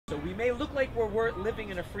may look like we're living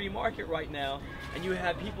in a free market right now, and you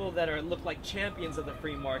have people that look like champions of the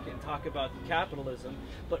free market and talk about capitalism,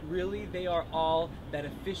 but really they are all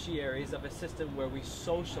beneficiaries of a system where we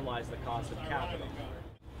socialize the cost of capital.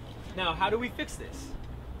 Now, how do we fix this?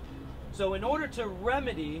 So in order to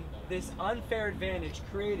remedy this unfair advantage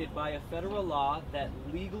created by a federal law that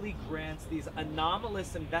legally grants these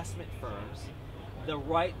anomalous investment firms the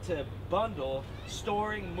right to bundle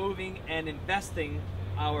storing, moving, and investing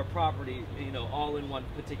our property, all in one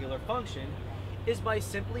particular function, is by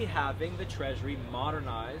simply having the Treasury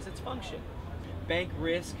modernize its function. Bank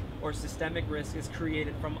risk or systemic risk is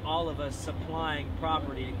created from all of us supplying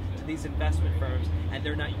property to these investment firms, and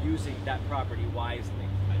they're not using that property wisely.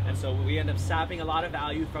 And so we end up sapping a lot of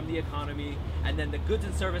value from the economy, and then the goods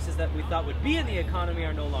and services that we thought would be in the economy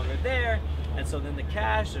are no longer there. And so then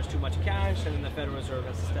there's too much cash, and then the Federal Reserve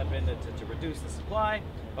has to step in to reduce the supply.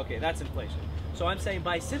 Okay, that's inflation. So I'm saying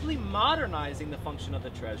by simply modernizing the function of the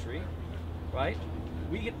Treasury, right,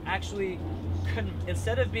 we can actually,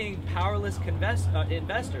 instead of being powerless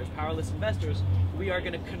investors, we are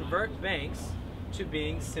going to convert banks to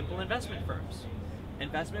being simple investment firms.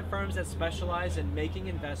 Investment firms that specialize in making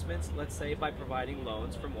investments, let's say by providing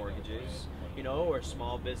loans for mortgages, or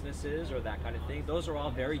small businesses or that kind of thing. Those are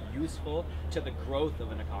all very useful to the growth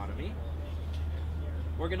of an economy.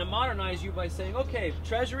 We're going to modernize you by saying, okay,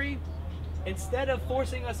 Treasury, instead of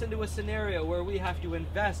forcing us into a scenario where we have to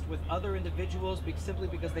invest with other individuals simply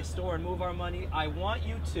because they store and move our money, I want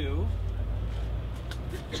you to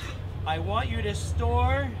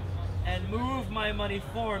store and move my money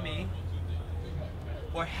for me,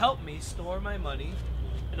 or help me store my money,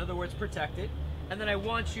 in other words, protect it, and then I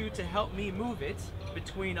want you to help me move it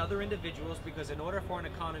between other individuals, because in order for an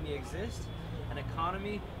economy to exist, an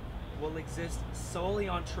economy will exist solely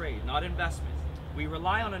on trade, not investment. We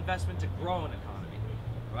rely on investment to grow an economy,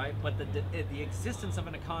 right? But the existence of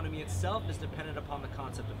an economy itself is dependent upon the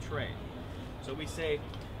concept of trade. So we say,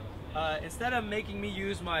 instead of making me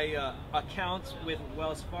use my account with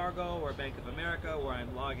Wells Fargo or Bank of America, where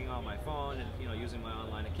I'm logging on my phone and using my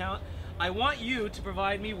online account, I want you to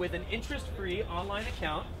provide me with an interest-free online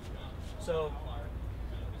account. So,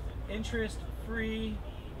 interest-free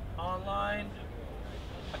online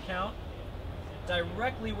account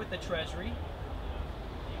directly with the Treasury.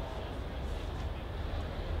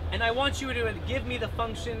 And I want you to give me the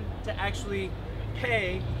function to actually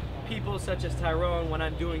pay people such as Tyrone when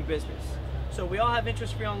I'm doing business. So we all have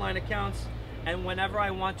interest-free online accounts, and whenever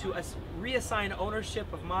I want to reassign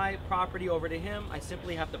ownership of my property over to him, I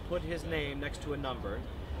simply have to put his name next to a number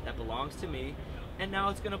that belongs to me, and now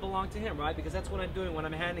it's going to belong to him, right? Because that's what I'm doing when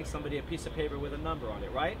I'm handing somebody a piece of paper with a number on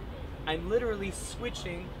it, right? I'm literally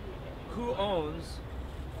switching who owns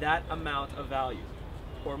that amount of value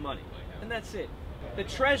or money, and that's it. The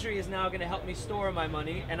Treasury is now going to help me store my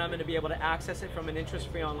money, and I'm going to be able to access it from an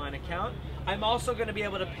interest-free online account. I'm also going to be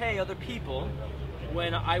able to pay other people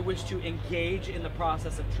when I wish to engage in the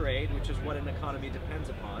process of trade, which is what an economy depends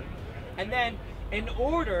upon. And then, in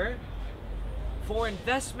order for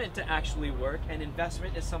investment to actually work, and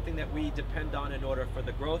investment is something that we depend on in order for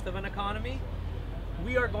the growth of an economy,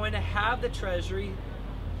 we are going to have the Treasury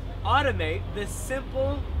automate this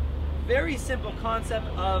simple, very simple concept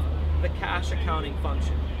of the cash accounting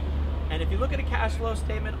function. And if you look at a cash flow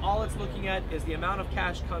statement, all it's looking at is the amount of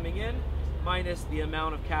cash coming in minus the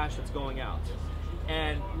amount of cash that's going out.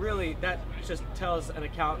 And really, that just tells an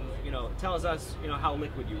accountant, tells us, how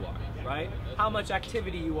liquid you are, right? How much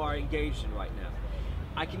activity you are engaged in right now.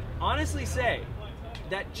 I can honestly say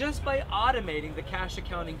that just by automating the cash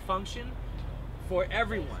accounting function for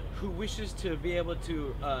everyone who wishes to be able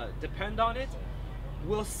to depend on it,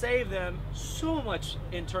 will save them so much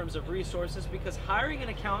in terms of resources, because hiring an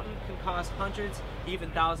accountant can cost hundreds, even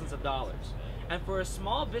thousands of dollars. And for a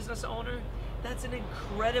small business owner, that's an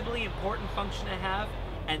incredibly important function to have,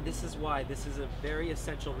 and this is why. This is a very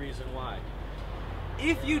essential reason why.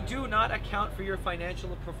 If you do not account for your financial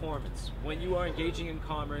performance when you are engaging in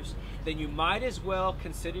commerce, then you might as well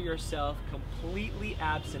consider yourself completely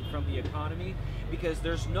absent from the economy, because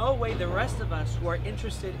there's no way the rest of us who are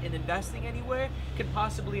interested in investing anywhere can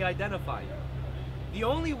possibly identify you. The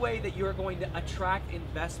only way that you're going to attract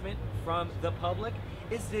investment from the public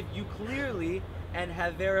is if you clearly and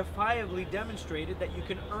have verifiably demonstrated that you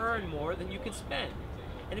can earn more than you can spend.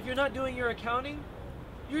 And if you're not doing your accounting,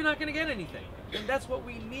 you're not going to get anything. And that's what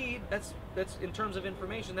we need. That's in terms of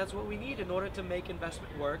information, that's what we need in order to make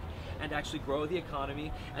investment work and actually grow the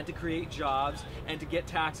economy and to create jobs and to get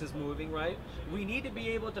taxes moving, right? We need to be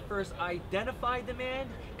able to first identify demand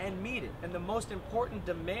and meet it. And the most important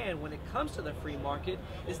demand when it comes to the free market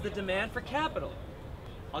is the demand for capital.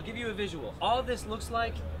 I'll give you a visual. All this looks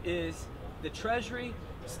like is the Treasury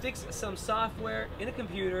sticks some software in a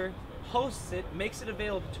computer, hosts it, makes it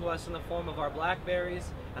available to us in the form of our Blackberries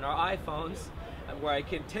and our iPhones, where I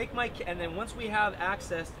can take my, and then once we have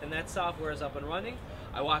access and that software is up and running,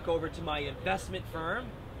 I walk over to my investment firm,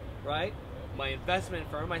 right? My investment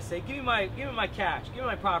firm, I say, give me my cash, give me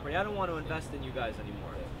my property. I don't want to invest in you guys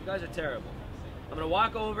anymore. You guys are terrible. I'm gonna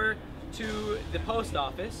walk over to the post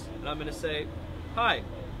office and I'm gonna say, hi,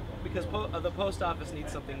 because the post office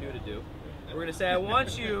needs something new to do. We're gonna say, I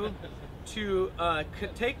want you to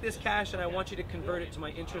take this cash and I want you to convert it to my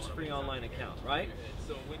interest-free online account, right?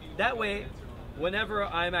 That way, whenever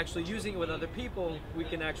I'm actually using it with other people, we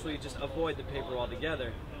can actually just avoid the paper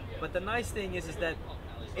altogether. But the nice thing is that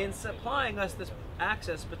in supplying us this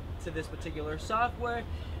access to this particular software,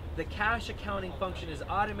 the cash accounting function is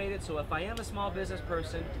automated, so if I am a small business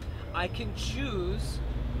person, I can choose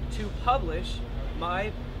to publish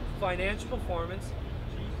my financial performance.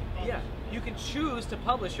 Yeah, you can choose to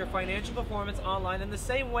publish your financial performance online in the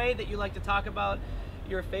same way that you like to talk about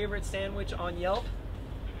your favorite sandwich on Yelp,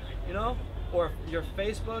 you know, or your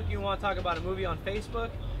Facebook, you want to talk about a movie on Facebook.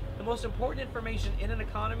 The most important information in an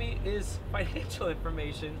economy is financial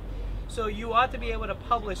information. So you ought to be able to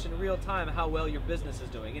publish in real time how well your business is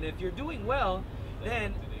doing. And if you're doing well,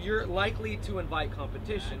 then you're likely to invite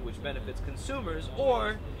competition, which benefits consumers,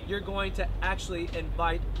 or you're going to actually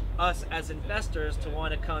invite us as investors to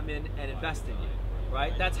want to come in and invest in you,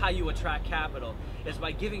 right? That's how you attract capital, is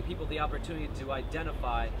by giving people the opportunity to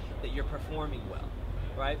identify that you're performing well,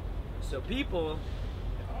 right? So people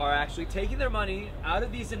are actually taking their money out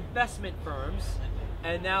of these investment firms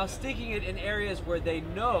and now sticking it in areas where they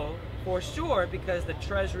know for sure, because the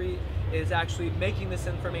Treasury is actually making this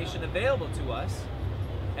information available to us,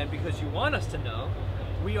 and because you want us to know,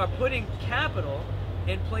 we are putting capital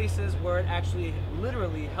in places where it actually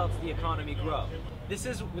literally helps the economy grow. This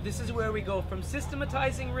is where we go from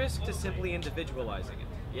systematizing risk to simply individualizing it,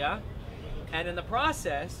 yeah? And in the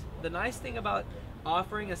process, the nice thing about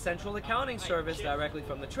offering a central accounting service directly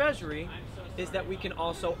from the Treasury is that we can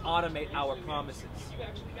also automate our promises.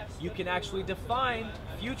 You can actually define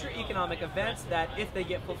future economic events that if they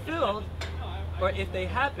get fulfilled, or if they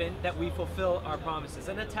happen, that we fulfill our promises.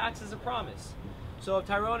 And a tax is a promise. So if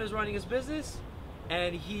Tyrone is running his business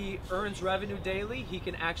and he earns revenue daily, he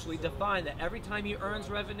can actually define that every time he earns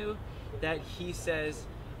revenue, that he says,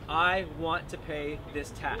 I want to pay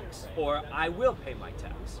this tax, or I will pay my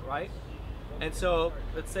tax, right? And so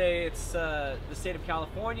let's say it's the state of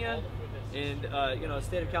California, and you know, the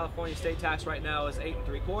state of California state tax right now is 8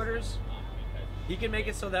 3/4. He can make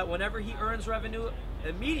it so that whenever he earns revenue,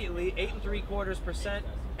 immediately 8 3/4%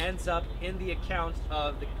 ends up in the account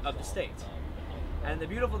of the state. And the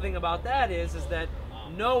beautiful thing about that is that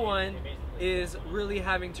no one is really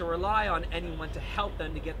having to rely on anyone to help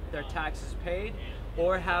them to get their taxes paid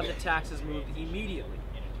or have the taxes moved immediately.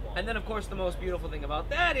 And then of course the most beautiful thing about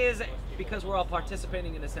that is, because we're all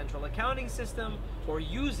participating in a central accounting system or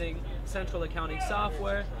using central accounting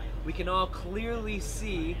software, we can all clearly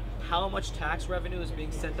see how much tax revenue is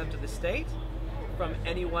being sent up to the state from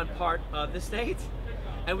any one part of the state.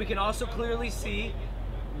 And we can also clearly see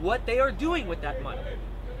what they are doing with that money.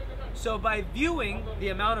 So by viewing the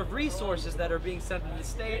amount of resources that are being sent to the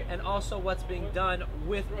state and also what's being done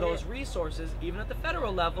with those resources, even at the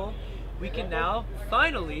federal level, we can now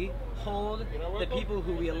finally hold the people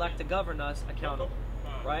who we elect to govern us accountable,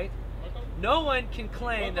 right? No one can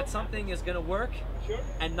claim that something is going to work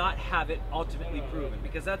and not have it ultimately proven,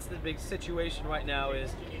 because that's the big situation right now.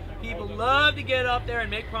 Is people love to get up there and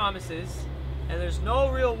make promises, and there's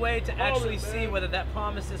no real way to actually see whether that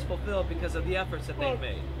promise is fulfilled because of the efforts that they've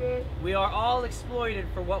made. We are all exploited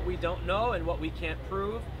for what we don't know and what we can't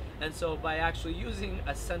prove, and so by actually using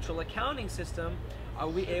a central accounting system, are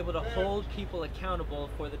we able to hold people accountable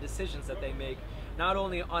for the decisions that they make, not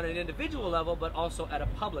only on an individual level, but also at a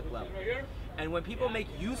public level. And when people make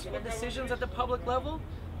useful decisions at the public level,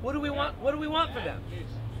 what do we want? What do we want for them?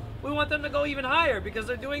 We want them to go even higher because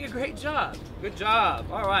they're doing a great job. Good job.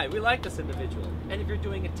 All right, we like this individual. And if you're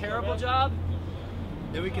doing a terrible job,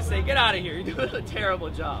 then we can say, get out of here. You're doing a terrible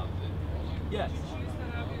job. Yes.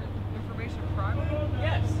 Information privately?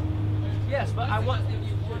 Yes. Yes, but I want...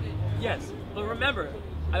 Yes, but remember,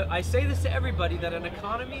 I say this to everybody, that an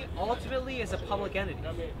economy ultimately is a public entity.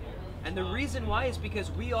 And the reason why is because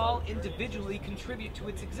we all individually contribute to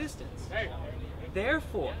its existence.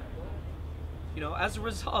 Therefore, you know, as a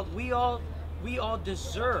result, we all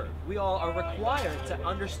deserve, we all are required to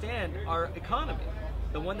understand our economy,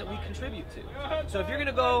 the one that we contribute to. So if you're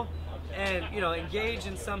gonna go and, you know, engage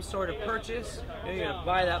in some sort of purchase, you're gonna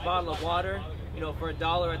buy that bottle of water, for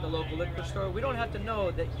 $1 at the local liquor store, we don't have to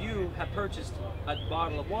know that you have purchased a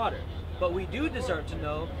bottle of water. But we do deserve to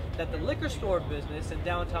know that the liquor store business in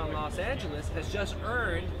downtown Los Angeles has just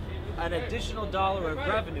earned an additional $1 of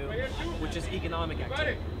revenue, which is economic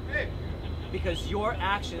activity. Because your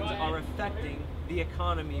actions are affecting the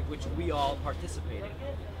economy which we all participate in.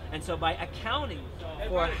 And so by accounting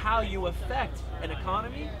for how you affect an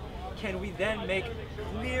economy, can we then make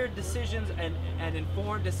clear decisions and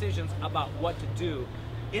informed decisions about what to do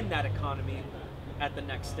in that economy at the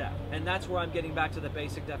next step. And that's where I'm getting back to the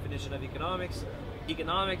basic definition of economics.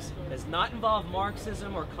 Economics does not involve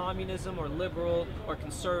Marxism or communism or liberal or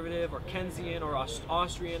conservative or Keynesian or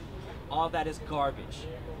Austrian. All that is garbage.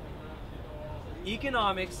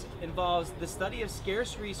 Economics involves the study of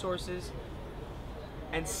scarce resources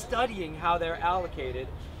and studying how they're allocated,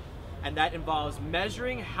 and that involves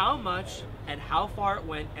measuring how much and how far it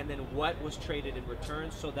went and then what was traded in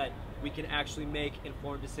return so that we can actually make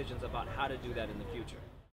informed decisions about how to do that in the future.